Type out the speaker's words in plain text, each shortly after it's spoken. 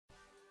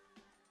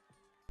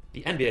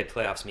The NBA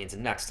playoffs means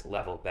next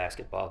level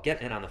basketball.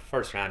 Get in on the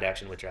first round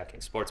action with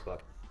DraftKings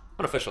Sportsbook,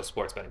 unofficial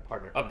sports betting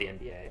partner of the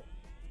NBA.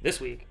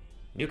 This week,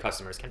 new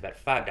customers can bet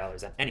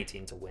 $5 on any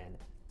team to win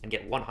and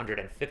get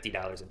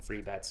 $150 in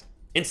free bets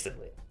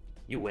instantly.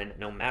 You win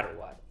no matter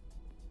what.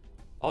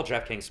 All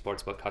DraftKings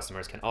Sportsbook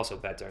customers can also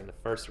bet during the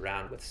first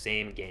round with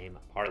same game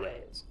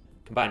parlays.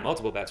 Combine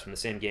multiple bets from the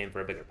same game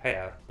for a bigger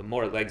payout. The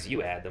more legs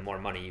you add, the more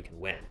money you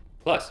can win.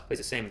 Plus, place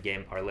the same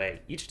game parlay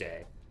each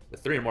day with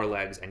 3 or more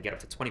legs and get up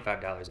to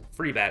 $25 in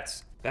free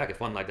bets back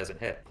if one leg doesn't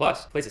hit.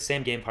 Plus, place the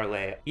same game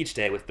parlay each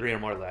day with 3 or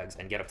more legs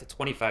and get up to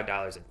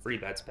 $25 in free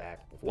bets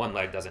back if one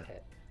leg doesn't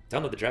hit.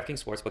 Download the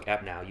DraftKings Sportsbook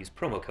app now. Use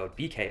promo code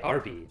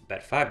BKRB.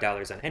 Bet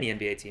 $5 on any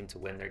NBA team to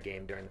win their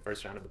game during the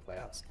first round of the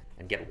playoffs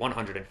and get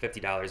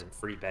 $150 in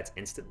free bets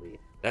instantly.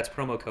 That's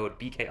promo code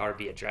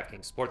BKRB at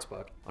DraftKings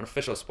Sportsbook, an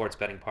official sports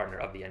betting partner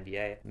of the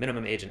NBA.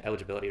 Minimum age and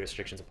eligibility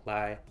restrictions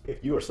apply.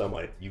 If you or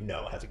someone you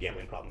know has a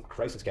gambling problem,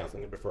 crisis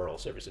counseling and referral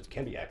services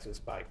can be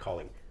accessed by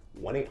calling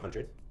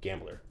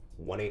 1-800-GAMBLER,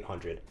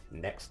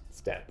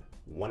 1-800-NEXT-STEP,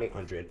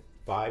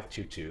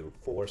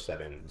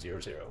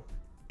 1-800-522-4700,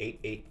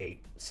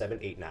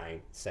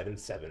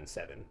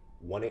 888-789-777,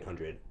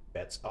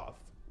 1-800-BETS-OFF,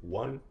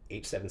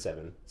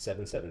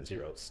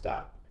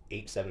 1-877-770-STOP,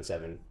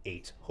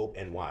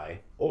 877-8-HOPE-NY,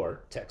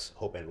 or text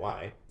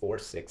HOPE-NY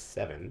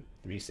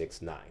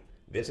 467-369.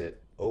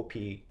 Visit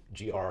opgr.org.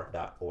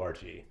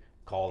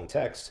 Call and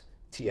text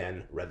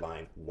TN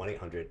Redline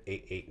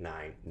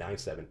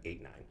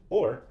 1-800-889-9789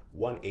 or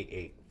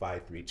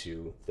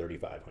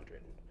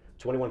 1-888-532-3500.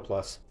 21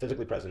 plus,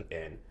 physically present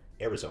in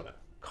Arizona,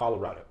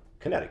 Colorado,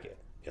 Connecticut,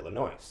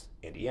 Illinois,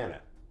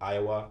 Indiana,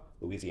 Iowa,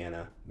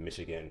 Louisiana,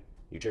 Michigan,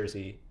 New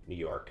Jersey, New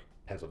York,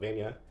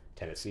 Pennsylvania,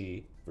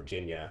 Tennessee,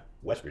 Virginia,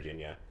 West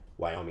Virginia,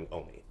 Wyoming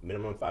only.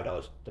 Minimum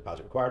 $5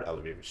 deposit required.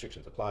 Eligibility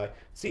restrictions apply.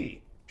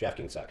 See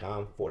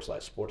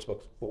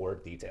DraftKings.com/sportsbooks for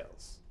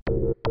details.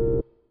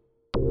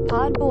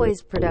 Pod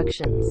Boys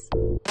Productions.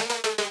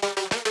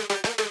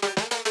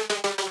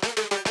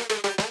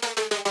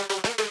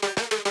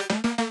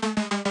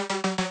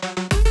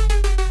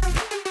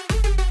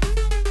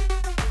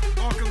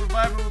 Welcome to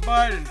Byte with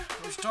Biden. I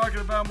was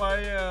talking about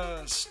my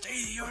State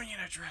of the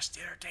Union address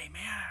the other day,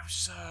 man. It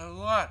was a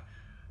lot.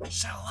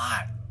 Said a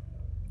lot.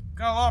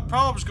 Got a lot of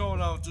problems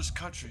going on with this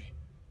country.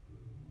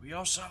 We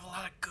also have a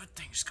lot of good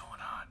things going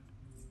on.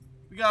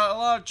 We got a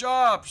lot of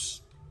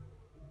jobs.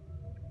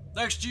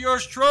 Thanks to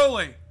yours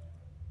truly.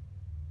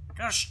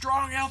 Got a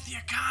strong, healthy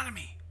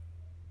economy.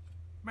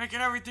 Making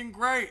everything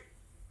great.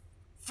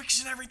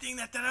 Fixing everything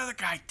that other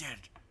guy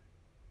did.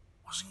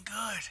 Wasn't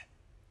good.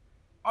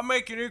 I'm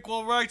making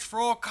equal rights for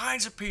all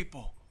kinds of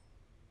people.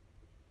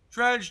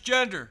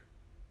 Transgender.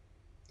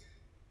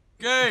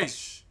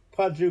 Gays.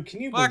 PODJoe,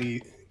 can you Black-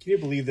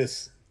 believe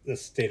this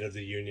State of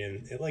the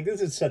Union? This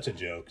is such a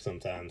joke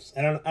sometimes.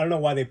 I don't know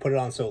why they put it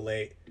on so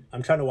late.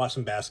 I'm trying to watch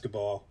some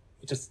basketball.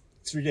 It's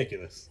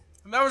ridiculous.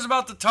 And that was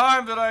about the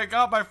time that I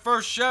got my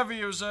first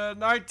Chevy. It was a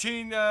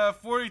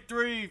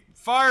 1943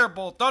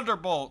 Firebolt,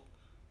 Thunderbolt.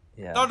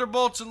 Yeah.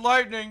 Thunderbolts and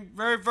lightning,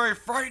 very, very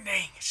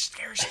frightening.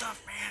 Scary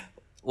stuff, man.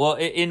 Well,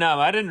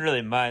 I didn't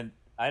really mind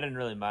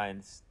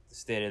the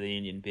State of the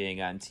Union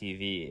being on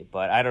TV,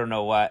 but I don't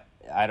know why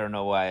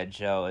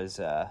Joe is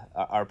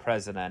our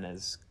president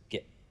is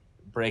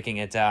breaking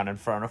it down in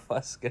front of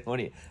us. And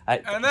then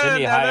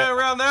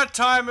around that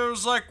time, it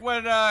was like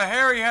when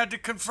Harry had to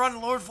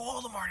confront Lord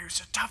Voldemort. He was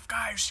a tough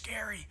guy, he was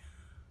scary.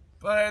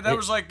 But that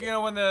was like,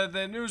 when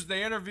the news,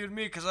 they interviewed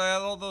me because I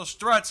had all those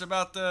threats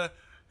about the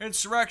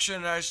insurrection.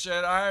 And I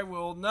said, I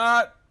will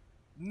not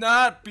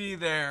be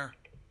there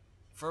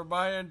for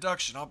my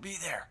induction. I'll be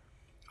there.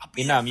 I'll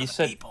be there for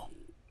the people.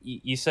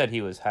 You said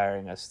he was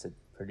hiring us to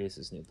produce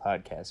his new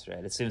podcast,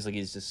 right? It seems like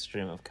he's just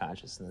stream of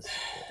consciousness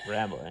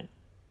rambling.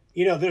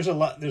 There's a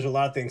lot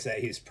of things that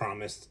he's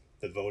promised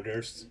the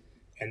voters,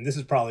 and this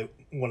is probably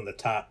one of the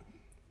top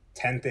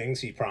 10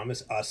 things he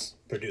promised us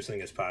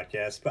producing his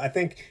podcast. But I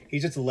think he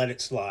just let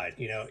it slide.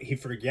 He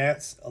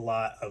forgets a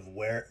lot of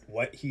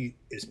what he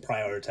is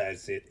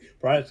prioritizing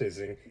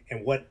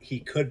and what he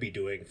could be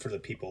doing for the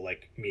people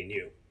like me and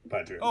you,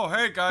 PODJoe. Oh,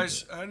 hey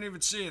guys, I didn't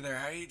even see you there.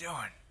 How you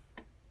doing?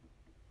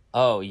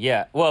 Oh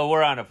yeah. Well,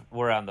 we're on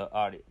the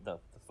audio, the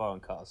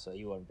phone call, so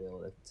you won't be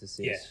able to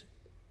see us,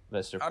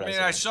 Mr. President. I mean,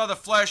 I saw the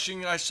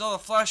flashing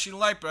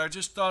light, but I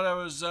just thought that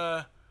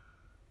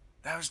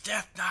was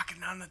death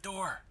knocking on the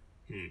door.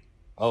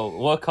 Oh,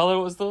 what color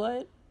was the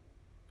light?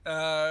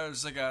 It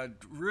was like a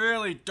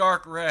really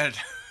dark red.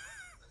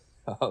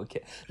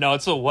 Okay. No,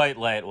 it's a white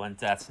light when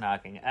death's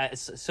knocking.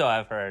 So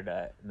I've heard,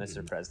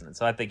 Mr. President.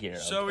 So I think you're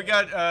So okay. we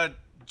got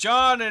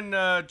John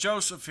and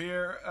Joseph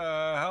here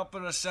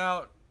helping us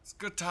out. It's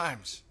good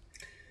times.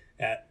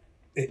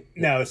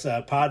 It's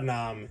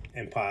Podnom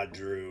and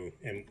PODJoe,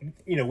 and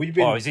we've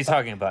been. Oh, is he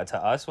talking about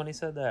to us when he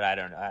said that? I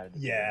don't know.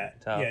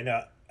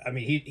 No. I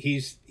mean,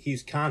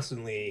 he's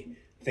constantly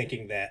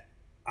thinking that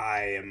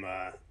I am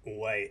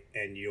white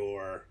and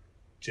you're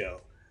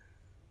Joe,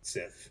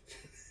 Sif.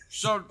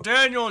 So,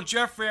 Daniel and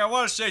Jeffrey, I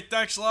want to say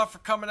thanks a lot for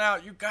coming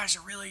out. You guys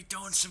are really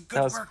doing some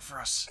good work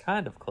for us.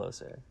 Kind of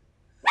closer.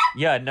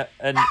 Yeah, no.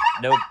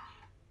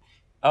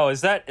 Oh,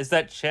 is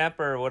that Champ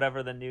or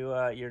whatever the new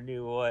your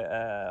new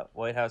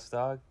White House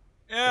dog?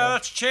 Yeah,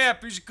 that's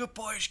Champ. He's a good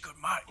boy. He's a good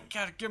mutt. You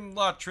gotta give him a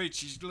lot of treats.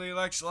 He really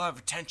likes a lot of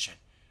attention.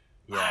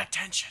 A lot of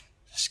attention.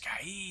 This guy,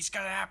 he's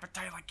got an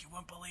appetite like you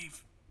wouldn't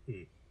believe.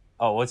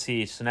 Oh, what's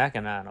he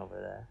snacking on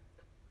over there?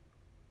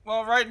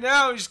 Well, right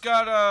now he's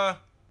got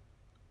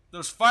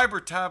those fiber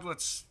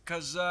tablets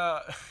because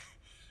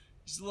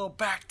he's a little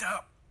backed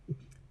up.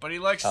 But he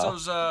likes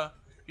those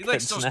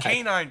those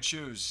canine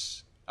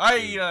chews. I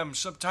eat them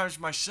sometimes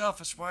myself.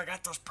 That's why I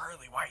got those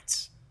pearly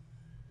whites.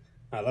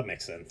 Oh, that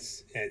makes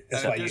sense.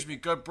 That gives me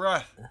good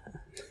breath.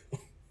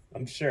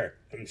 I'm sure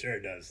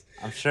it does.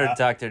 I'm sure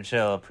Dr.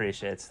 Jill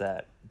appreciates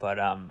that. But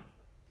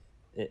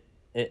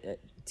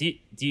do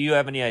you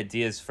have any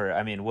ideas for?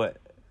 I mean, what?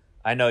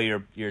 I know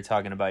you're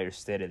talking about your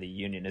State of the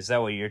Union. Is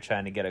that what you're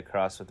trying to get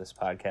across with this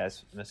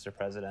podcast, Mr.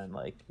 President?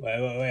 Like,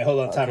 wait, hold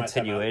on, time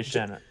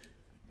continuation.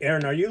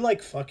 Aaron, are you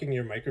like fucking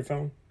your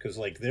microphone? Because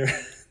like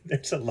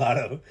there's a lot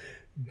of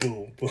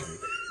boom.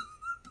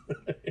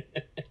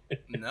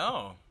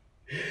 No.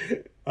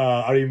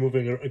 Are you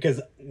moving? Because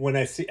when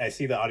I see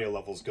the audio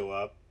levels go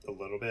up a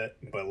little bit,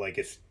 but like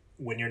it's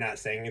when you're not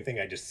saying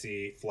anything, I just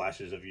see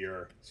flashes of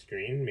your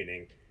screen.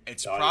 Meaning,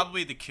 it's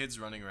probably the kids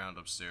running around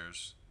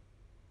upstairs.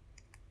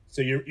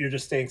 So you're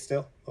just staying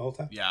still the whole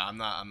time? Yeah, I'm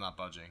not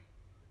budging.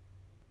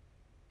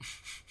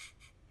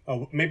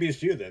 Oh, maybe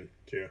it's you then,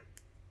 Drew.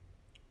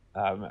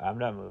 I'm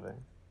not moving.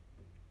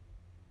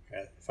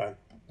 Yeah, fine.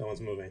 No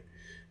one's moving.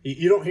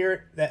 You don't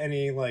hear that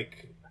any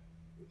like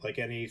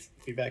any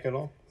feedback at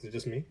all? Is it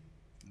just me?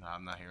 No,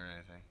 I'm not hearing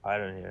anything. I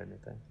don't hear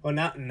anything. Well,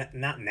 not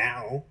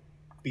now.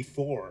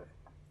 Before.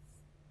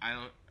 I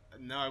don't.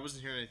 No, I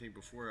wasn't hearing anything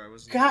before. I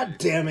wasn't. God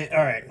damn it!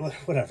 All right,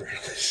 whatever.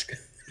 Let's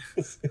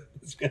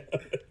go.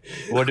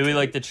 Well, do we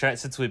like the track?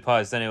 Since we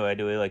paused anyway,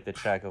 do we like the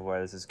track of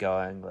where this is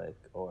going? Like,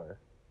 or?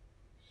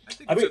 I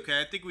think it's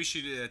okay. I think we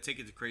should take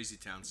it to Crazy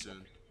Town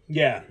soon.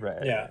 Yeah,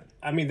 right. Yeah,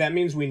 I mean that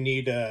means we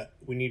need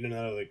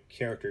another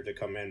character to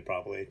come in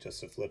probably just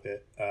to flip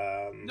it.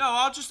 No,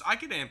 I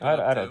can amp it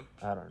up too.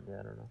 I don't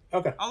know.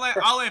 Okay,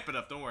 I'll amp it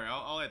up. Don't worry.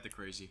 I'll add the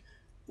crazy.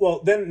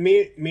 Well, then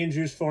me and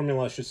Drew's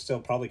formula should still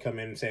probably come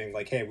in saying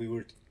like, hey, we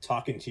were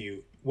talking to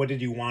you. What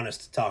did you want us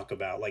to talk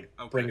about? Like,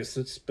 bring a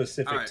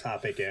specific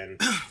topic in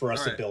for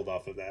us to build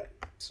off of that.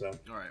 So,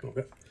 all right.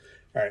 Okay.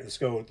 All right, let's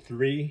go.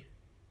 3,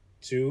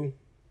 2,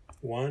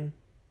 1.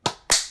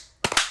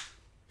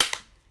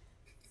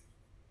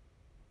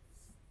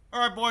 All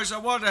right, boys. I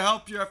wanted to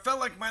help you. I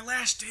felt like my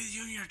last State of the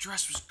Union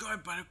address was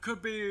good, but it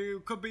could be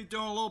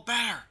doing a little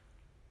better.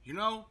 You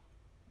know,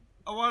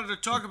 I wanted to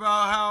talk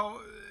about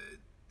how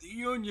the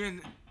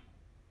union.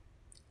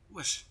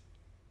 Listen,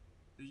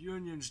 the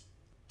union's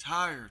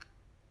tired.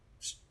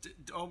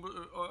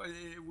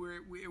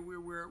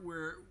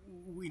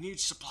 We need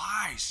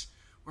supplies.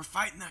 We're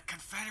fighting the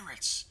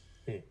Confederates.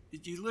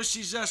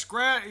 Ulysses S.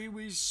 Grant,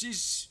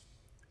 he's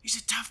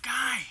a tough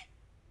guy.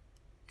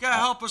 You gotta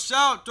help us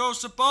out. Throw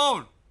us a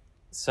bone.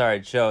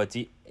 Sorry, Joe.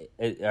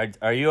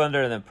 Are you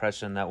under the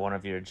impression that one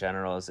of your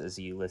generals is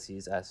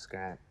Ulysses S.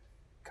 Grant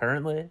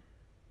currently?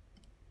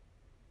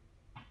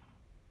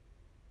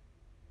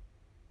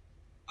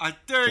 I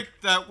think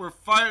that we're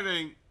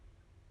fighting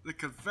the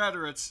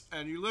Confederates,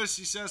 and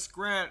Ulysses S.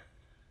 Grant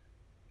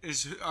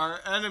is our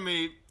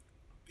enemy,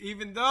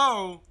 even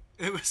though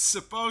it was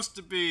supposed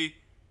to be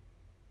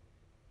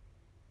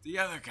the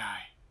other guy.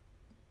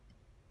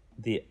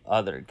 The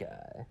other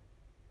guy.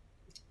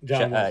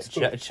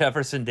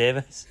 Jefferson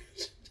Davis.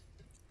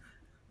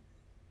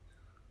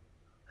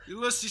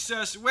 Ulysses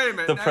says, wait a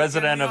minute. The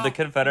president of the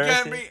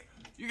Confederacy.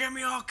 You got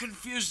me all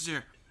confused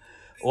here.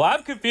 Well,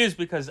 I'm confused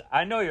because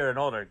I know you're an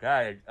older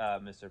guy,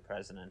 Mr.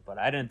 President, but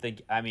I don't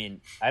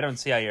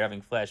see how you're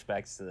having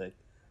flashbacks to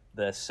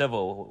the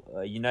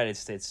United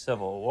States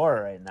Civil War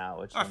right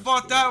now. I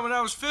fought that when I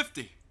was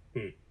 50.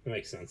 That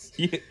makes sense.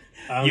 They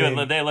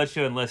let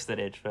you enlist at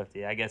age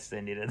 50. I guess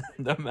they needed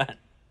the men.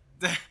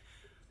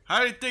 How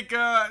do you think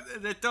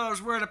they thought I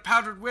was wearing a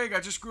powdered wig? I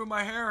just grew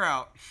my hair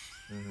out.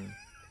 Mm-hmm.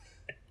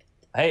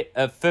 Hey,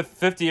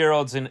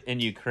 50-year-olds in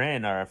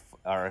Ukraine are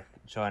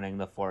joining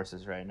the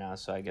forces right now,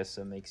 so I guess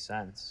that makes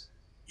sense.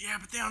 Yeah,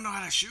 but they don't know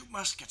how to shoot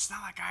muskets, not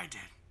like I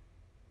did.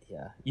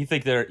 Yeah, you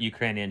think the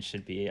Ukrainians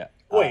should be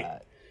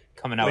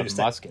coming out with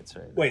muskets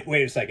right now?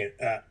 Wait a second.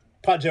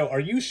 PODJoe, are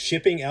you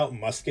shipping out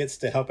muskets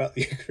to help out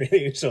the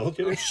Ukrainian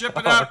soldiers? I'm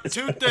shipping out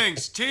two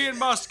things, tea and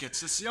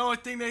muskets. It's the only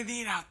thing they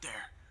need out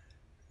there.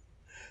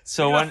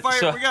 So we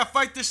gotta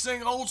fight this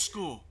thing old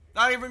school.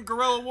 Not even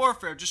guerrilla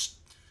warfare. Just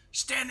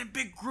stand in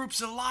big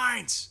groups and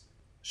lines.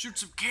 Shoot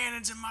some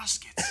cannons and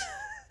muskets.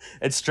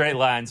 It's straight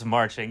lines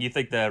marching. You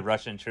think the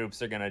Russian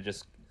troops are gonna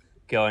just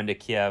go into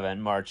Kiev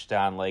and march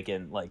down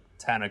in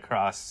 10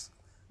 across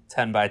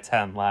 10 by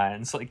 10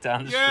 lines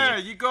down the street? Yeah,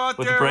 you go out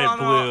with there bright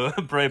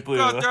blue.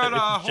 Go out there on a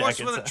horse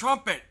with a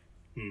trumpet.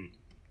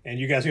 and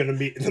you guys are going to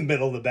meet in the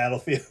middle of the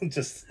battlefield,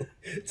 just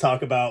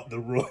talk about the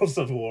rules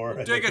of war.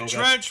 We'll dig a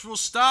trench, we'll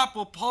stop,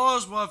 we'll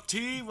pause, we'll have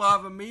tea, we'll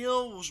have a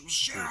meal, we'll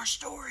share our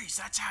stories.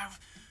 That's how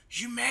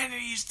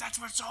humanity is, that's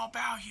what it's all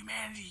about,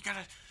 humanity. You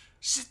gotta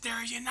sit there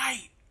and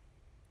unite.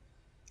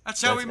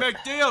 That's how we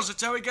make deals,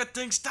 that's how we get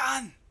things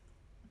done.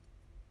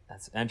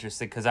 That's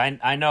interesting, because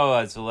I know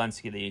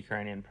Zelensky, the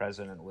Ukrainian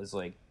president, was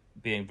like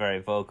being very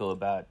vocal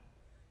about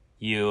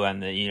you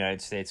and the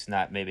United States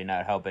not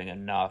helping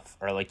enough,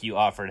 or like you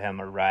offered him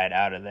a ride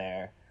out of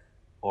there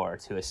or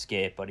to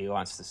escape, but he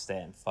wants to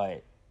stay and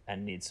fight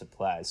and need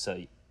supplies.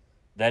 So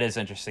that is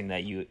interesting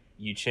that you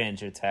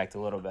changed your tact a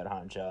little bit,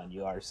 Joe, and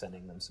you are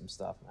sending them some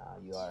stuff now.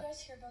 You are.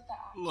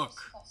 Look,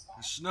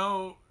 it's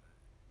no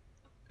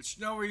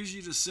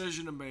easy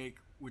decision to make,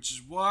 which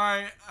is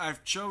why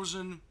I've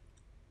chosen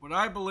what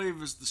I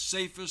believe is the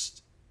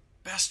safest,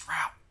 best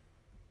route.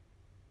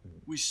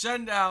 We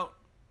send out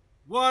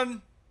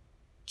one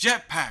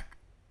jetpack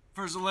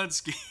for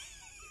Zelensky.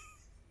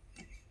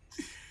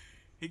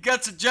 He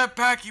gets a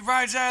jetpack, he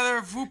rides out of there,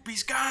 and whoop,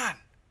 he's gone.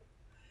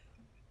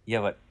 Yeah,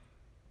 but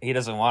he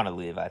doesn't want to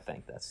leave. I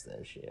think that's the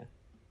issue.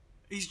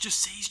 He's just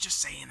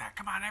saying that.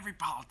 Come on, every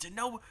politician.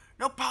 No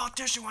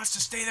politician wants to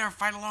stay there and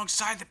fight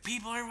alongside the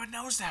people. Everyone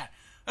knows that.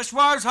 That's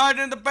why I was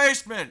hiding in the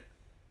basement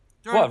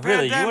during the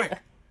pandemic.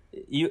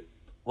 You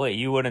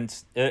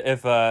wouldn't,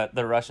 if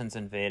the Russians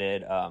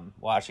invaded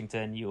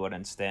Washington, you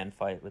wouldn't stay and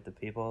fight with the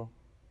people?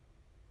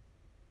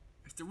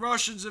 If the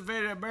Russians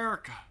invaded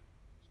America,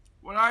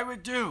 what I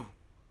would do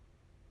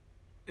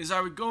is I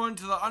would go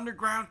into the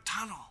underground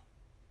tunnel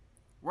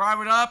where I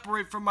would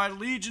operate from my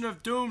Legion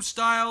of Doom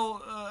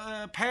style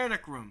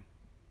panic room.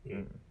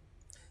 Mm.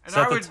 And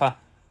so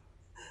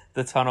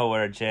the tunnel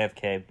where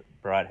JFK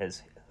brought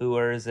his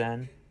hooers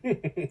in?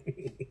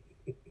 It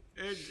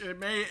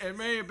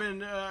may have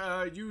been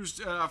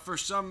used for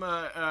some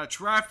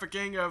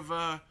trafficking of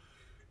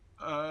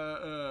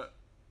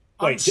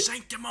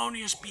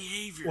unsanctimonious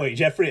behavior. Wait,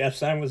 Jeffrey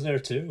Epstein was there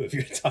too, if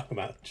you're talking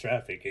about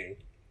trafficking.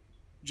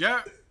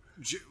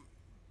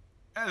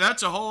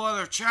 That's a whole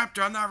other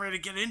chapter I'm not ready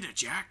to get into,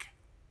 Jack.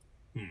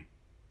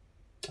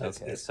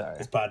 Okay, sorry.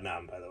 It's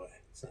Podnom, by the way.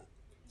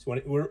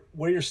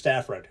 We're your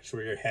staff writers.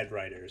 We're your head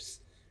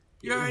writers.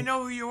 Yeah, I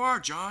know who you are,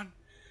 John.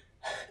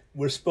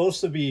 We're supposed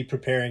to be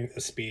preparing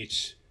a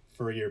speech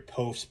for your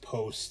post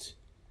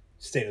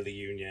State of the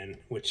Union,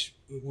 which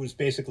was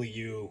basically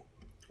you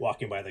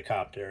walking by the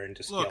copter and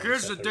just... Look,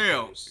 here's the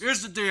deal.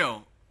 Here's the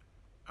deal.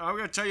 I'm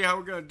going to tell you how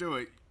we're going to do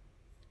it.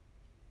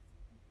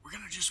 We're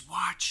going to just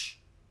watch.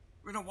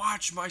 We're going to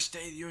watch my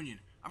State of the Union.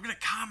 I'm going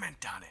to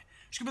comment on it.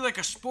 It's going to be like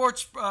a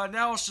sports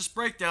analysis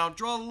breakdown.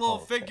 Draw the little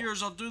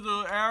figures. I'll do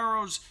the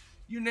arrows.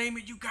 You name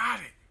it, you got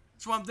it.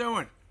 That's what I'm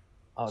doing.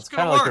 Oh, it's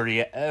kind of like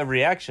a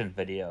reaction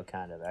video,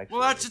 kind of, actually.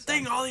 Well, that's the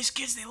thing. All these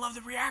kids, they love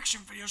the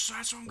reaction videos, so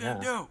that's what I'm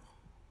going to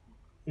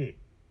do.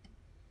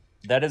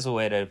 That is a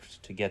way to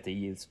get the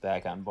youths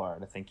back on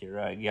board. I think you're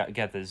right.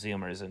 Get the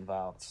Zoomers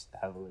involved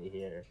heavily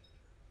here.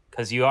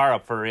 Because you are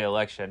up for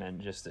re-election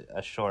in just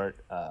a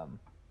short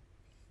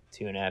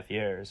 2.5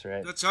 years,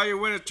 right? That's how you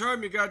win a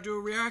term. You got to do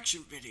a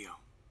reaction video.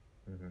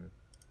 Mm-hmm.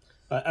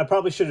 I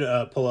probably should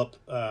pull up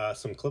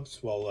some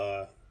clips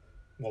while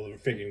we're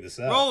figuring this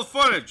out. Roll the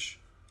footage.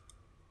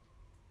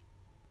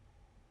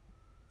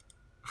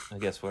 I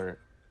guess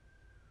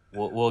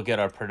we'll get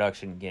our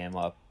production game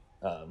up.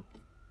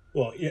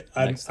 Well, yeah,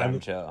 next time,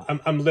 Joe.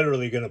 I'm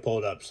literally gonna pull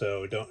it up,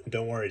 so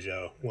don't worry,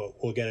 Joe.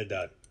 We'll get it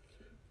done.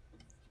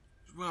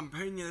 That's what I'm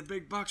paying you the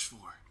big bucks for.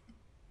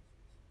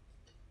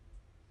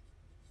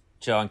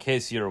 Joe, in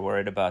case you're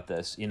worried about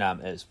this,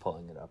 Enam is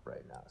pulling it up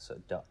right now,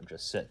 so don't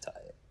just sit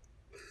tight.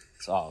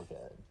 It's all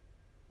good.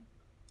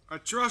 I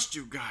trust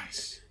you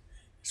guys.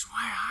 That's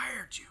why I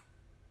hired you.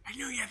 I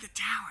knew you had the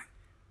talent.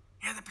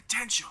 You had the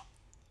potential.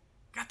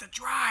 Got the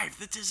drive,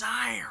 the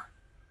desire.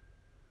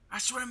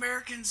 That's what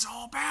Americans are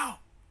all about.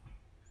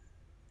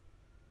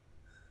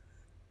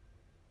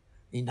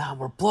 Enam,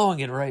 we're blowing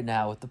it right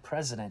now with the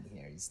president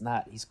here.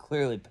 He's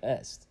clearly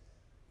pissed.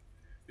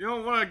 You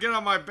don't want to get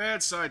on my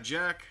bad side,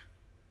 Jack.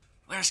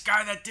 Last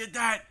guy that did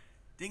that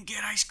didn't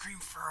get ice cream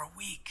for a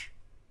week.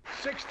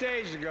 6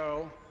 days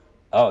ago,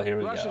 here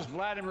we Russia's go.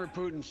 Vladimir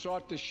Putin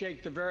sought to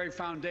shake the very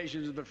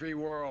foundations of the free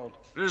world.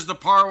 This is the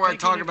part where I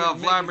talk about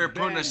Vladimir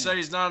Putin. I say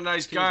he's not a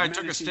nice guy. I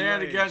took a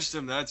stand against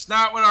him. That's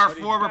not what our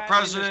former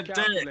president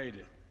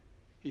did.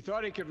 He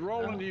thought he could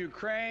roll into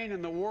Ukraine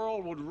and the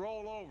world would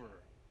roll over.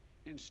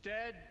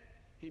 Instead,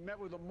 he met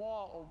with a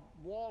wall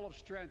of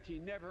strength he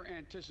never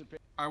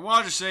anticipated. I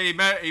wanted to say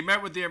he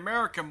met with the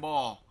American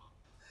ball.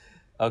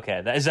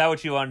 Okay, is that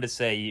what you wanted to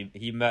say?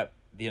 He met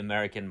the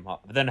American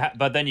ball,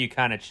 but then you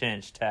kind of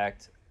changed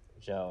tact,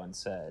 Joe, and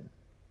said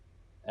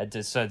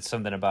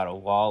something about a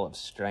wall of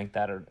strength.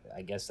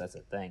 I guess that's a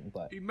thing.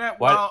 But he met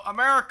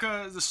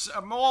America.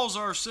 The malls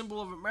are a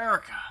symbol of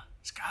America.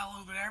 It's got a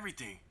little bit of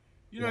everything.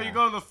 You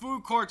go to the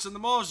food courts in the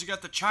malls. You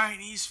got the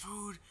Chinese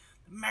food,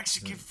 the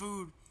Mexican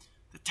food,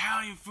 the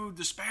Italian food,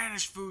 the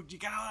Spanish food. You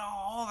got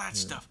all that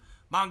stuff.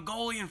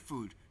 Mongolian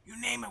food.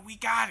 You name it, we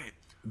got it.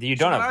 You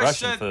don't when have I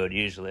Russian said- food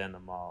usually in the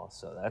mall,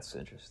 so that's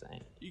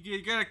interesting.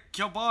 You gotta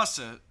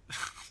kielbasa.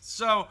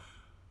 So,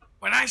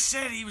 when I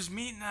said he was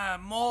meeting a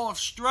mall of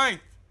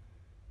strength,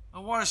 I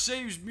want to say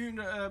he was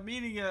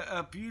meeting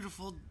a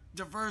beautiful,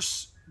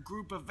 diverse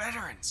group of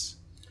veterans,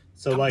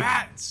 So like,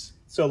 combatants.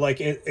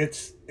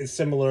 it's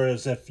similar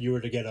as if you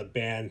were to get a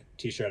band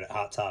T-shirt at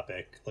Hot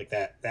Topic, like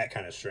that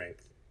kind of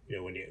strength. You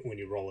know, when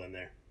you roll in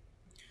there.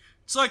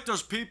 It's like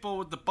those people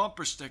with the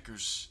bumper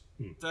stickers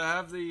that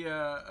have the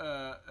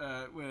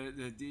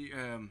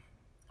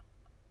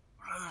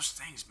what are those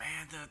things,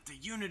 man? The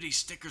unity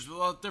stickers with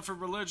all different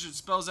religions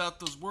spells out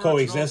those words.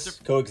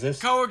 Coexist.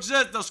 Coexist.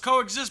 Those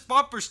coexist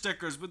bumper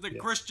stickers with the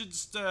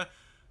Christians,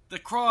 the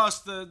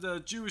cross,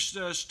 the Jewish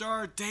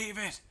Star of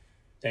David,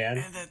 Dan.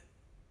 and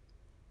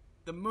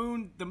the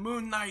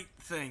moon night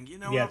thing. You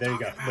know Yeah, what there I'm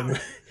you talking go.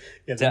 about?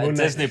 The Moon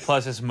Knight. Disney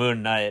Plus's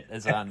Moon Knight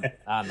is on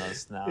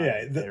those now.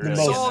 Yeah, They the really It's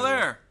most- all get it.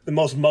 there. The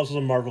most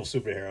Muslim Marvel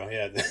superhero.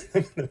 Yeah.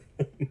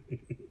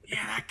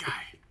 Yeah, that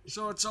guy.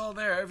 So it's all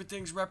there.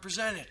 Everything's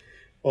represented.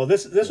 Well,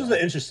 this was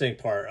the interesting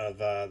part of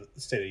the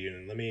State of the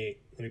Union. Let me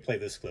play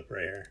this clip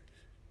right here.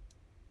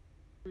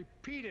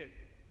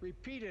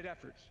 Repeated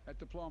efforts at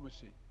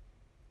diplomacy.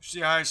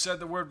 See how I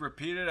said the word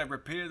repeated? I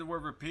repeated the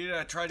word repeated.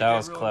 I tried to That get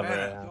was real clever, mad.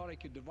 yeah. He thought he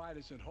could divide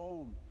us at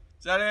home.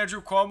 Is that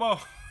Andrew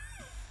Cuomo?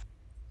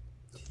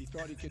 He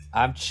thought he could.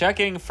 I'm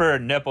checking for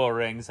nipple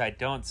rings. I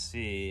don't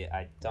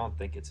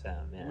think it's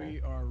him. Yeah. We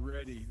are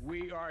ready.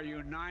 We are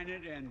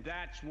united, and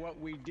that's what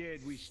we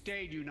did. We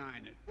stayed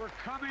united. We're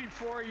coming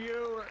for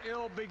you,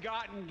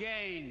 ill-begotten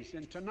gains.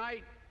 And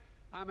tonight,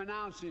 I'm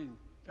announcing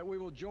that we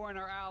will join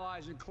our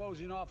allies in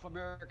closing off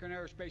American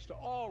airspace to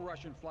all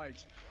Russian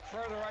flights,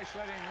 further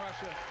isolating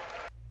Russia.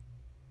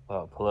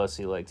 Well,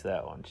 Pelosi liked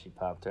that one. She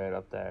popped right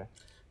up there.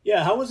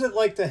 Yeah, how was it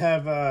like to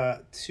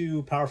have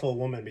two powerful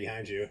women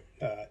behind you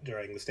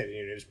during the State of the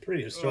Union? It's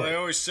pretty Well,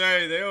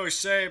 historic. they always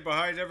say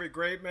behind every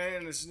great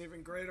man is an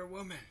even greater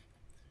woman.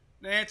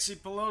 Nancy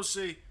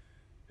Pelosi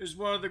is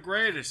one of the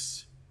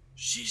greatest.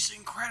 She's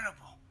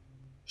incredible.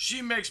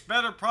 She makes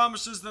better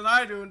promises than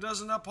I do and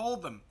doesn't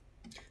uphold them.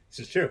 This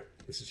is true.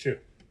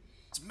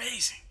 It's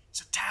amazing.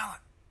 It's a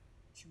talent.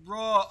 She's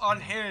raw,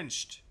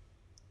 unhinged.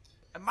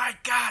 And my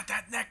God,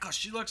 that necklace,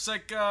 she looks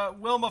like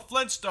Wilma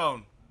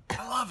Flintstone.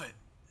 I love it.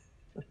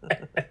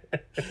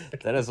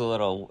 That is a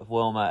little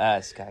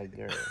Wilma-esque, I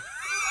agree.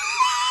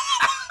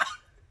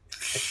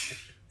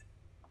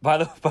 By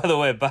the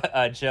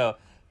way, Joe,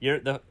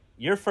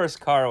 your first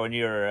car when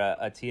you were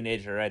a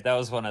teenager, right? That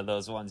was one of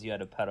those ones you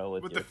had to pedal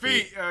with With your the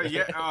feet.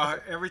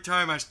 Every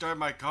time I start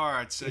my car,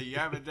 I'd say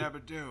yabba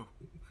dabba do.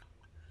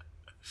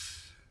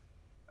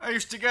 I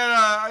used to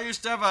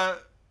have a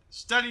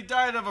steady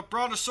diet of a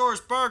brontosaurus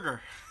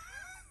burger.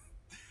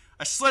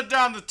 I slid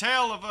down the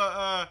tail of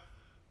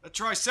a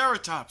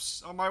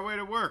triceratops on my way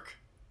to work.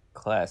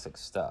 Classic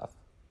stuff.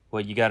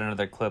 Well, you got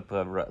another clip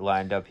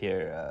lined up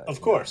here.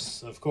 Of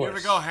course. You ever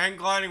go hang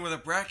gliding with a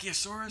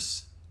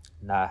brachiosaurus?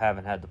 No, I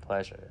haven't had the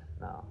pleasure.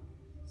 No.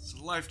 It's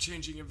a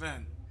life-changing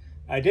event.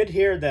 I did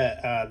hear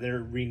that they're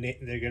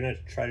gonna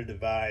try to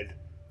divide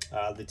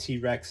the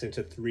T-Rex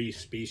into 3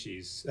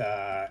 species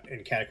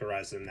and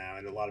categorize them now,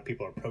 and a lot of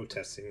people are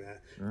protesting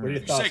that. What are your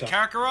You thoughts say on?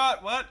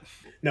 Kakarot? What?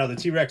 No, the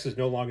T-Rex is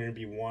no longer going to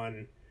be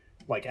one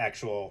like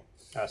actual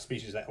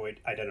species that would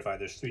identify.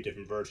 There's 3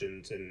 different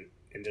versions, and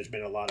there's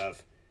been a lot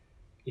of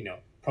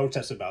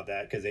protests about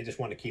that because they just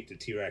want to keep the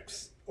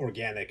T-Rex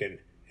organic and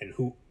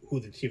who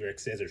the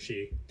T-Rex is or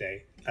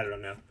they I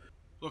don't know.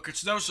 Look,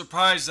 it's no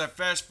surprise that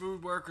fast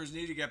food workers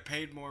need to get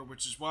paid more,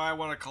 which is why I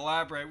want to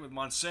collaborate with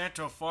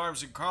Monsanto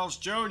Farms and Carl's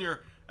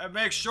Jr. and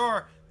make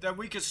sure that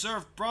we can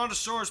serve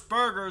brontosaurus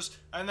burgers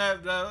and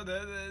that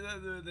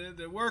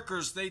the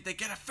workers, they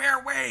get a fair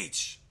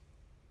wage.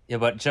 Yeah,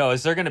 but Joe,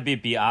 is there going to be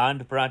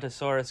Beyond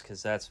Brontosaurus?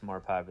 Because that's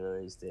more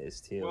popular these days,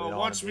 too. Well, don't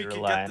once wanna be we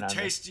can relying get the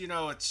on taste,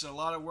 it's a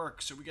lot of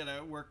work. So we got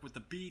to work with the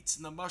beets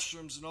and the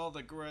mushrooms and all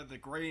the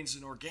grains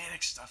and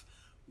organic stuff.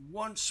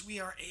 Once we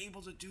are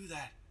able to do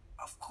that,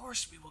 of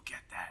course we will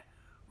get that.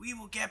 We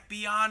will get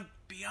beyond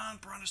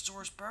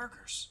Brontosaurus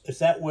burgers. Is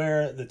that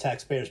where the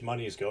taxpayers'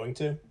 money is going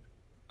to?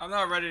 I'm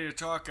not ready to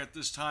talk at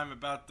this time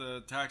about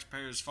the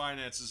taxpayers'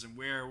 finances and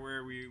where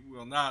we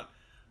will not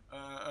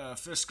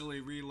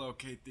fiscally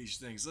relocate these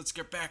things. Let's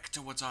get back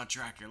to what's on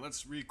track here.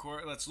 Let's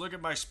look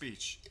at my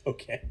speech.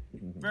 Okay.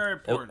 Very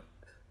important.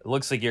 It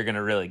looks like you're going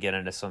to really get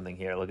into something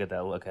here. Look at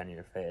that look on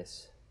your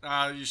face.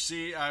 You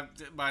see,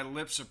 my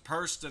lips are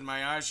pursed and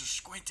my eyes are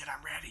squinted.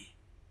 I'm ready.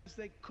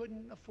 They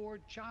couldn't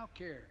afford child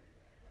care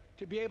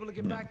to be able to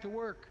get back to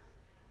work,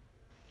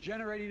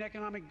 generating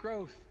economic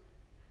growth.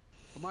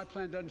 But my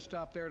plan doesn't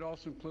stop there. It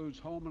also includes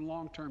home and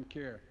long-term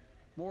care,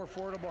 more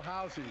affordable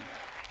housing,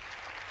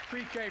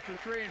 pre-K for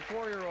 3- and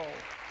 4-year-olds.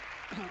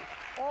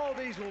 All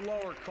these will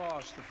lower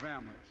costs to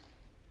families.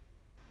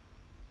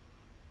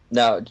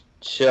 Now,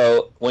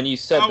 Joe, when you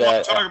said I that...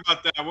 won't talk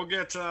about that. We'll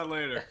get to that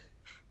later.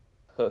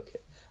 Okay.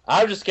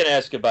 I'm just going to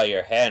ask about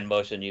your hand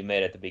motion you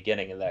made at the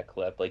beginning of that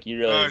clip. Like, you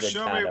really did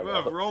Show kind me,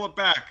 of... roll it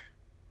back.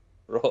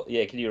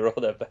 Can you roll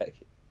that back?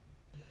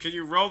 Can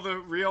you roll the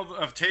reel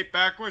of tape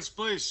backwards,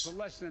 please? For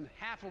less than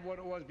half of what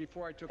it was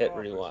before I took Hit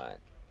office. rewind.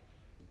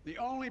 The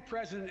only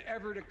president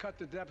ever to cut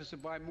the deficit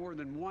by more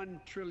than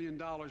 $1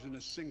 trillion in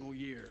a single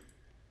year.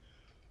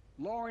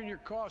 Lowering your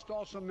cost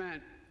also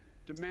meant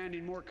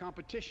demanding more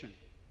competition.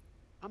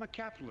 I'm a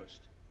capitalist,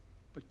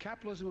 but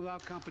capitalism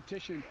without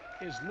competition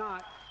is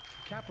not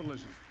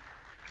capitalism.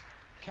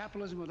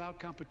 Capitalism without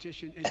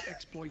competition is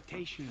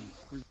exploitation.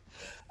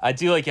 I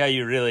do like how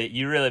you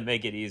really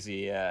make it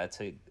easy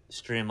to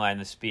streamline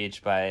the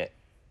speech by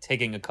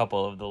taking a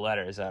couple of the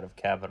letters out of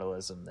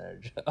capitalism there,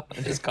 Joe.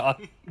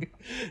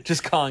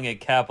 just calling it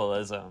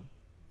capitalism.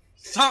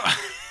 So,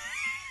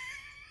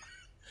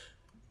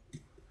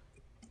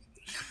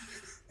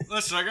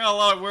 listen, I got a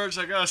lot of words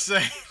I gotta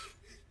say.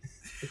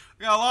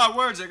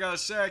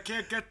 I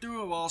can't get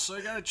through them all, so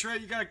you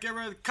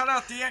gotta cut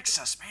out the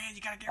excess, man.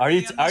 You gotta get rid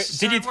of the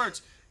unnecessary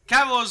words.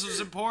 Capitalism is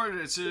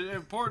important. It's an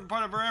important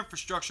part of our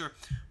infrastructure.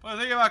 But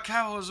the thing about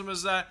capitalism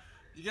is that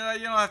you don't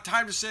have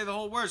time to say the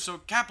whole word. So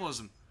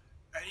capitalism,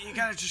 you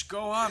gotta just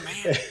go on,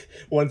 man.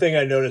 One thing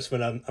I noticed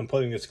when I'm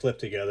putting this clip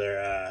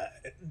together,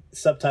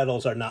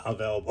 subtitles are not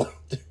available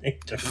during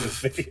the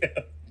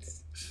video.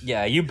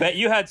 Yeah, you bet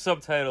you had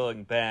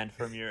subtitling banned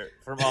from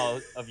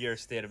all of your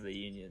State of the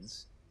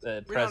Unions,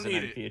 present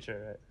and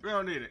future. Right? We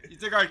don't need it. You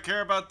think I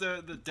care about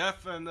the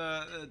deaf and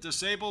the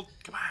disabled?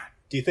 Come on.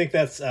 Do you think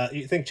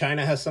you think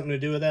China has something to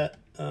do with that,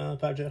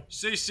 PODJoe?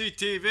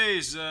 CCTV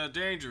is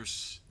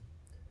dangerous.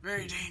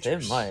 Very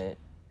dangerous. They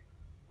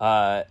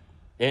might.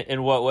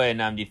 In what way,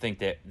 Nam? Do you think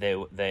they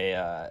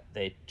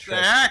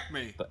hacked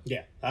me?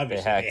 Yeah,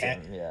 obviously they hacked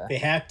him. Yeah, they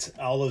hacked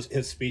all of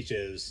his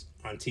speeches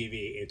on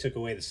TV and took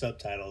away the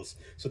subtitles,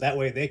 so that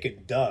way they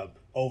could dub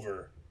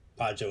over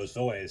PODJoe's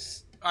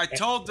voice. I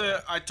told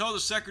the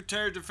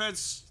Secretary of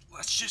Defense,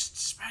 let's just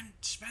spend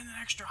an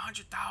extra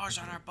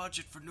 $100 on our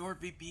budget for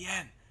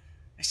NordVPN.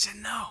 They said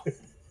no.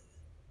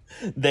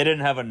 They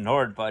didn't have a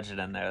Nord budget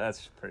in there.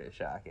 That's pretty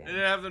shocking. They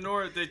didn't have the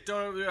Nord. They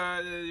don't.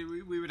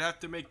 We would have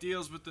to make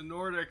deals with the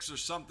Nordics or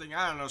something.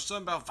 I don't know.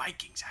 Something about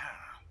Vikings. I don't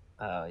know.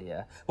 Oh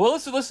yeah. Well,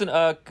 listen.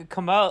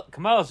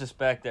 Kamal's just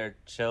back there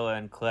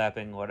chilling,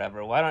 clapping,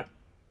 whatever. Why don't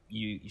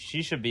you?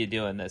 She should be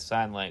doing this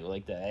sign language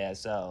like the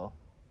ASL.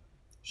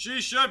 She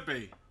should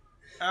be.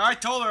 And I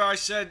told her. I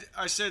said,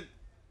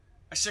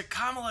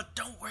 Kamala,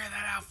 don't wear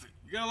that outfit.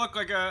 You're gonna look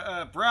like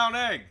a brown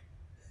egg.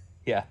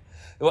 Yeah.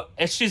 Well,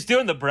 she's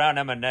doing the brown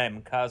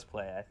M&M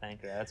cosplay, I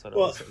think. That's what it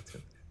was.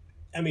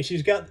 I mean,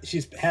 she's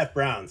half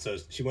brown, so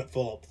she went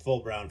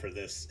full brown for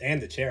this,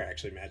 and the chair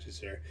actually matches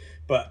her.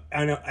 But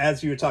I know,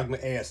 as you were talking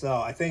about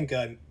ASL, I think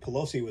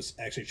Pelosi was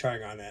actually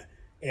trying on an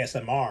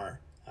ASMR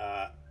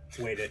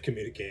way to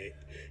communicate.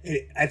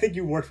 I think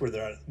you worked with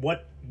her.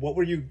 What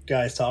were you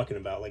guys talking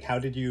about? Like, how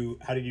did you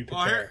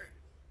prepare?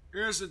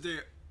 Well, here's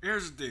the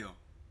deal.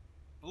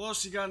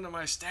 Pelosi got into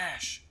my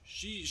stash.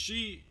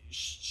 She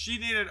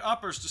needed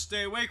uppers to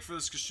stay awake for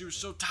this because she was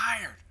so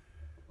tired.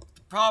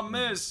 The problem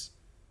is,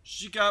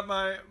 she got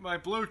my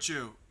Blue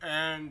Chew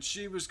and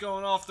she was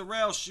going off the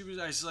rails.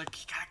 I was like,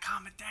 you gotta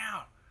calm it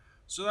down.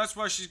 So that's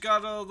why she's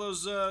got all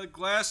those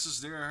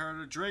glasses near her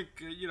to drink.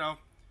 Yeah.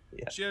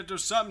 She had to do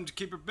something to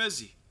keep her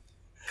busy.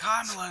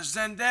 Kamala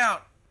zenned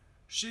out.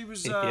 She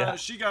was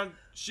she got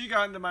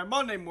into my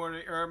Monday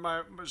morning or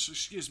my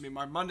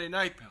Monday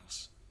night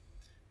pills,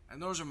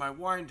 and those are my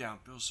wind down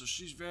pills. So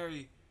she's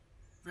very,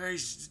 very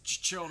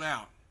chilled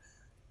out.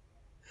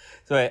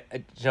 So wait,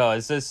 Joe,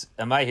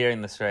 am I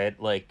hearing this right?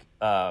 Like,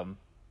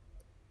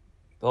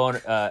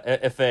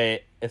 if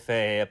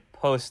a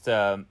post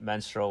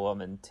menstrual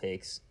woman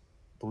takes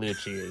Blue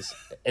Chews,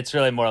 it's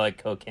really more like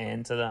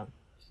cocaine to them.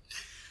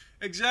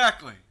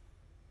 Exactly.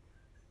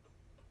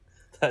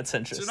 That's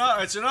interesting.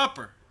 It's an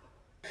upper.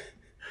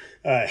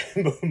 All right,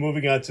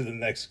 moving on to the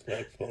next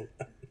clip.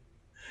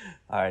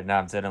 All right,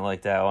 Nam didn't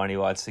like that one. He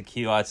wants to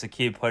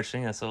keep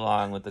pushing us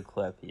along with the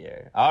clip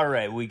here. All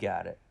right, we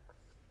got it.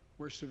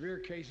 Where severe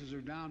cases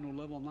are down to a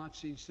level not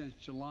seen since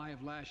July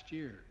of last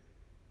year.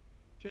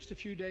 Just a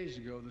few days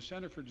ago, the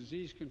Center for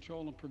Disease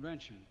Control and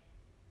Prevention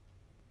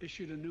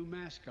issued a new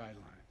mask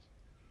guidelines.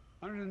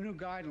 Under the new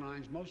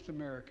guidelines, most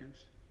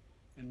Americans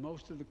and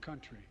most of the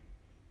country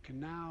can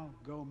now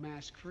go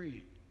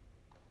mask-free.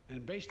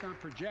 And based on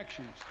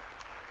projections...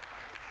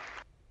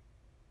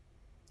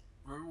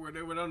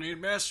 We don't need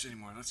masks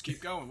anymore. Let's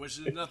keep going. Which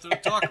is nothing to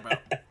talk about.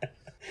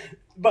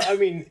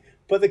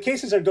 But the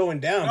cases are going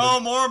down. No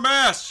more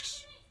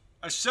masks.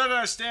 I said it.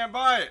 I stand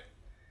by it.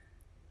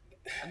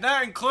 And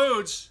that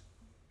includes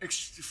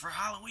for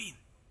Halloween.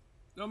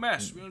 No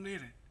masks. We don't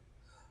need it.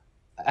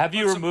 Have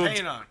you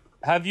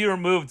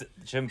removed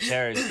Jim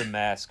Carrey's The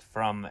Mask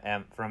from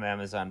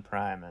Amazon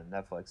Prime and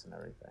Netflix and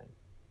everything?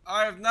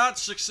 I have not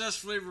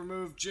successfully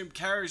removed Jim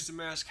Carrey's The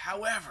Mask.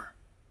 However,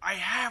 I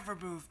have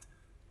removed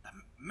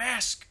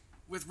Mask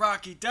with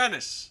Rocky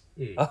Dennis.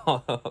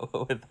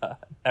 Oh, with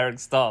Eric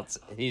Stoltz.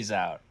 He's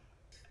out.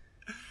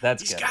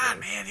 He's gone,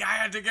 man. I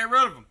had to get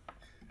rid of him.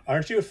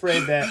 Aren't you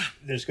afraid that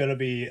there's going to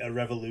be a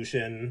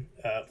revolution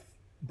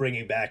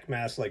bringing back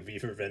masks like V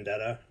for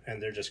Vendetta,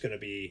 and they're just going to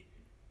be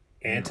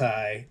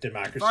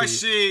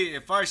anti-democracy.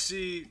 If I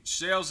see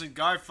sales in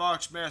Guy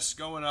Fawkes masks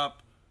going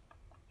up,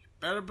 you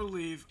better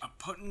believe I'm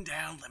putting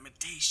down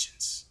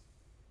limitations.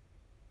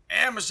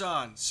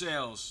 Amazon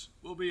sales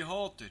will be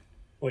halted.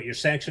 What, you're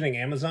sanctioning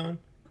Amazon?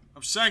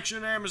 I'm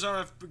sanctioning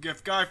Amazon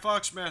if Guy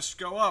Fawkes masks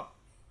go up.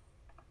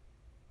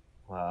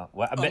 Well,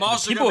 I'm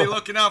also going to be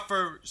looking out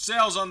for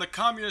sales on the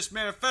Communist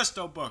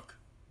Manifesto book.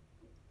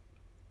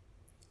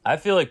 I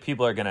feel like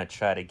people are gonna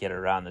try to get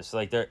around this.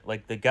 Like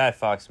the Guy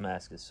Fawkes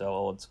mask is so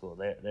old school.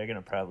 They're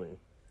gonna probably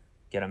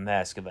get a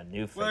mask of a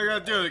new. What are they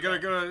gonna do? They're gonna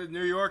go to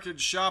New York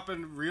and shop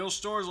in real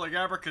stores like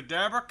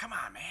Abracadabra? Come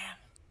on, man.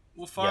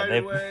 We'll find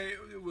a way.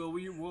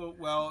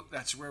 Well,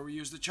 that's where we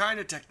use the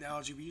China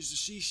technology. We use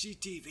the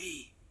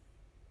CCTV.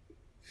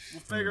 We'll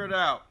figure it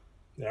out.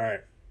 All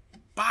right.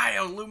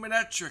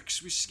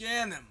 Bioluminetrics. We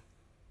scan them.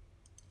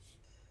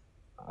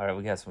 All right,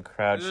 we got some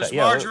crowd shots.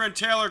 There's Margarine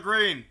Taylor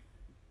Greene.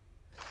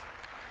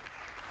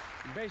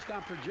 Based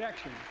on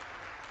projection,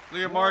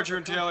 look at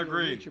Margarine Taylor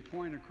Greene. Reach a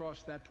point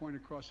across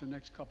the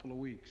next couple of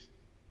weeks.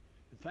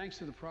 And thanks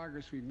to the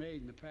progress we've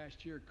made in the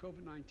past year,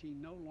 COVID-19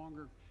 no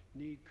longer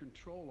need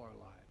control our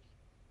lives.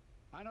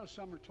 I know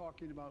some are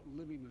talking about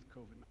living with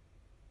COVID-19.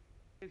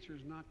 The answer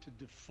is not to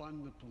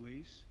defund the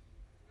police,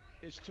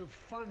 it's to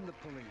fund the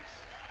police.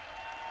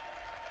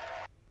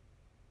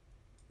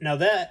 Now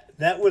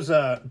that was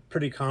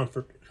pretty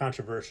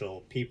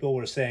controversial. People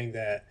were saying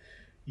that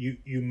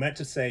you meant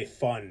to say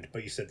fund,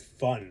 but you said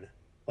fun.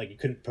 Like you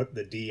couldn't put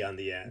the D on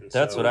the end.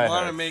 That's what I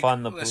heard.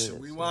 Fund the police.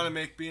 Listen, we want to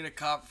make being a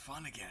cop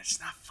fun again. It's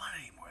not fun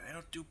anymore. They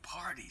don't do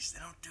parties. They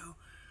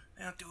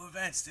don't do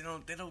events.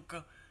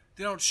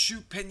 They don't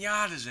shoot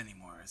piñatas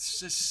anymore.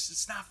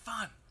 It's not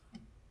fun.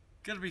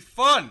 Gotta be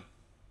fun.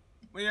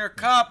 When you're a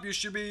cop, you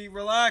should be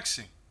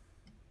relaxing.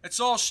 It's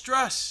all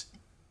stress.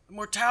 The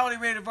mortality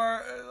rate of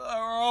our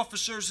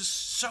officers is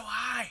so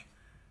high.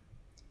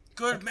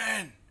 Good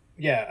men.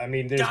 Yeah, I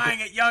mean,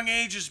 dying at young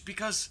ages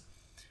because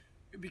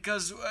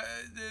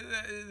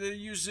they're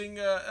using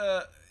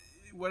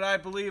what I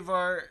believe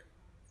are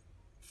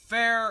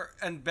fair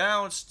and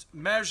balanced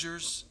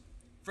measures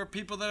for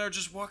people that are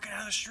just walking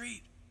down the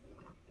street.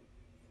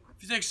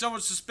 If you think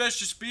someone's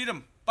suspicious, beat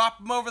them, bop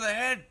them over the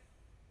head.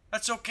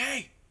 That's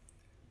okay.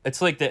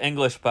 It's like the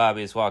English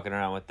bobbies walking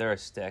around with their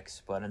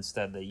sticks, but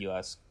instead the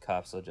U.S.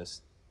 cops will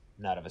just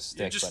not have a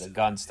stick, but a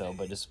gun still,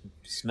 but just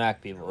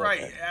smack people with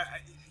it.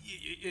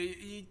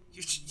 You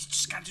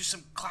just gotta do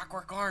some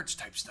Clockwork Orange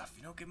type stuff,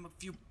 give them a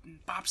few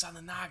bops on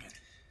the noggin.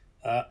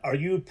 Are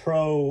you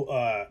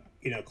pro,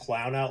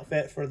 clown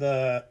outfit for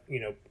the,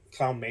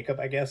 clown makeup,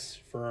 I guess,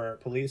 for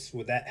police?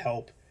 Would that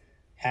help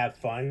have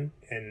fun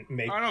and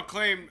make... I don't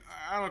claim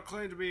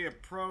to be a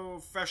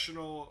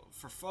professional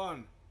for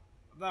fun.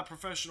 I'm not a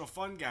professional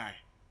fun guy.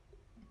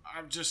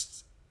 I'm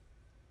just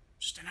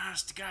an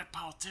honest-to-God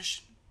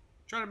politician.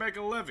 Trying to make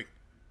a living.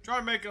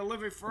 Trying to make a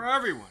living for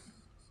everyone.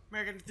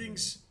 Making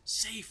things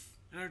safe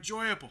and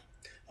enjoyable.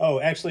 Oh,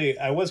 actually,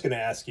 I was going to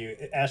ask you.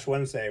 Ash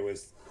Wednesday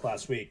was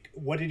last week.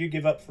 What did you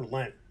give up for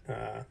Lent,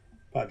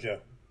 PODJoe?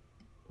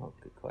 Oh,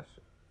 good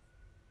question.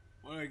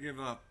 What did I give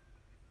up?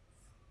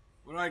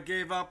 What I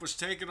gave up was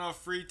taking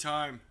off free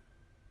time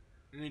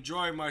and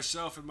enjoying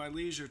myself in my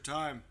leisure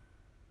time.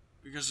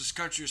 Because this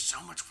country has so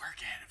much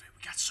work ahead of it.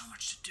 We got so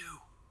much to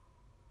do.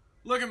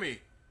 Look at me.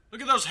 Look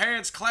at those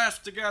hands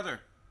clasped together.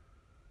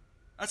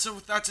 That's a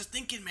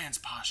thinking man's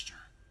posture.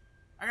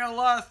 I got a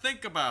lot to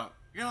think about.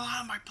 I got a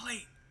lot on my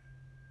plate.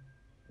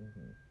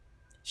 Mm-hmm.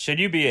 Should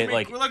you be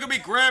look at me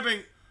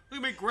grabbing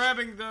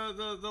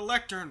the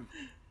lectern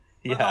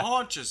by the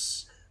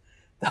haunches.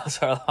 Those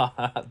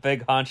are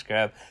big haunch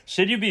grab.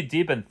 Should you be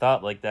deep in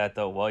thought like that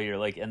though, while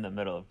you're in the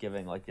middle of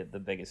giving the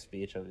biggest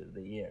speech of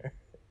the year?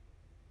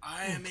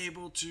 I am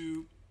able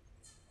to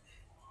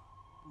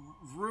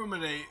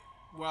ruminate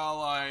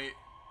while I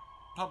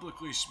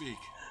publicly speak.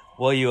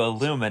 Will you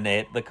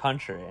illuminate the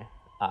country?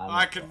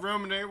 I can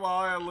ruminate while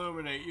I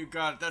illuminate. You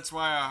got it. That's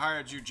why I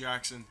hired you,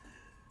 Jackson.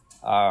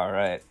 All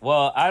right.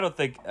 Well, I don't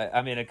think...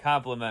 a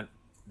compliment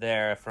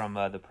there from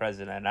the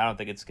president. I don't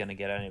think it's going to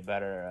get any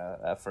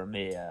better for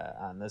me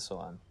on this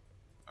one.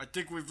 I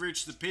think we've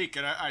reached the peak,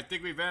 and I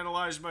think we've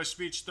analyzed my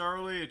speech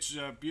thoroughly. It's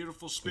a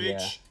beautiful speech.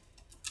 Yeah.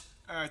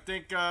 I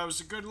think it was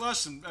a good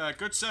lesson.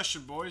 Good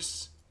session,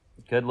 boys.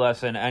 Good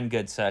lesson and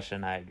good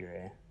session, I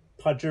agree.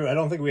 PODJoe, I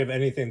don't think we have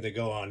anything to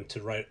go on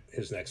to write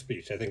his next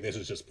speech. I think this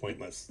is just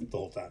pointless the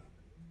whole time.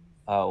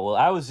 Oh, well,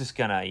 I was just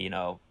going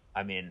to,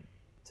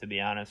 to be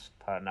honest,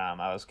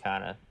 Padnam, I was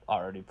kind of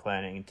already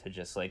planning to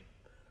just,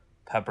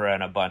 pepper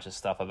in a bunch of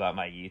stuff about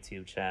my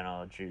YouTube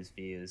channel, Drew's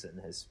views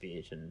and his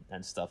speech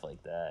and stuff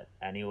like that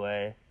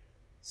anyway.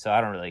 So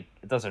it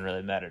doesn't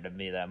really matter to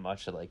me that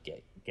much to,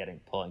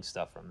 pulling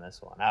stuff from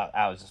this one.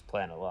 I was just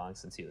playing along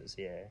since he was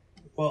here.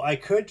 Well, I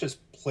could just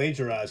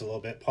plagiarize a little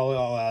bit. Probably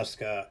I'll ask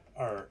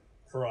our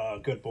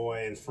good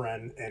boy and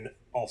friend and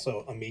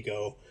also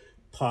amigo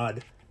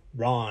Pod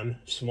Ron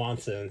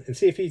Swanson and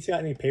see if he's got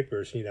any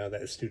papers, that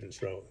his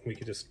students wrote. We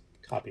could just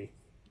copy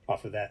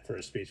off of that for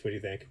his speech. What do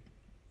you think?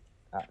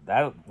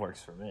 That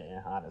works for me,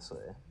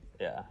 honestly.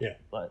 Yeah. Yeah.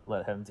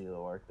 Let him do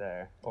the work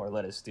there, or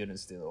let his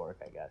students do the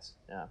work, I guess.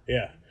 Yeah.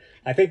 Yeah,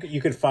 I think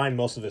you can find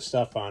most of his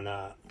stuff on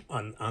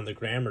the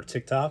gram or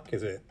TikTok.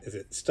 Is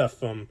it stuff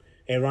from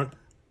Aaron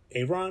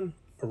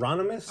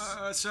Anonymous?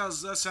 That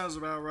sounds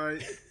about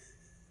right.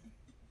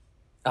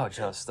 Oh,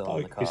 Joe's still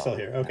on the call. He's still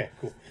here. Okay,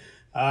 cool.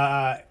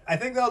 I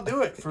think that'll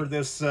do it for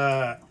this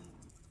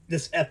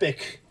this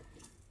epic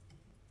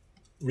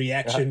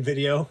reaction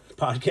video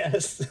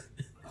podcast.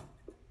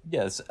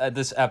 Yes,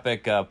 this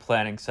epic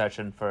planning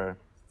session for,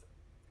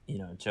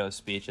 Joe's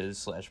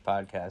speeches /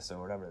 podcast or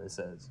whatever this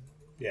is.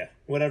 Yeah,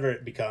 whatever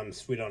it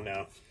becomes, we don't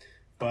know.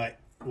 But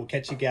we'll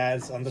catch you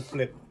guys on the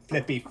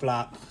flippy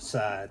flop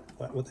side.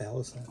 What the hell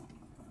is that?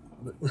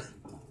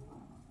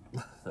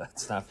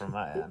 That's not from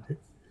my end.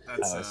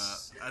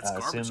 That's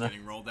garbage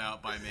getting rolled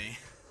out by me.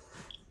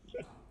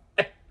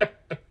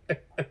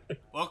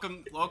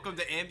 Welcome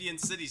to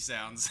Ambient City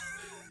Sounds.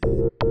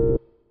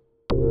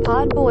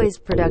 Pod Boys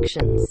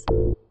Productions.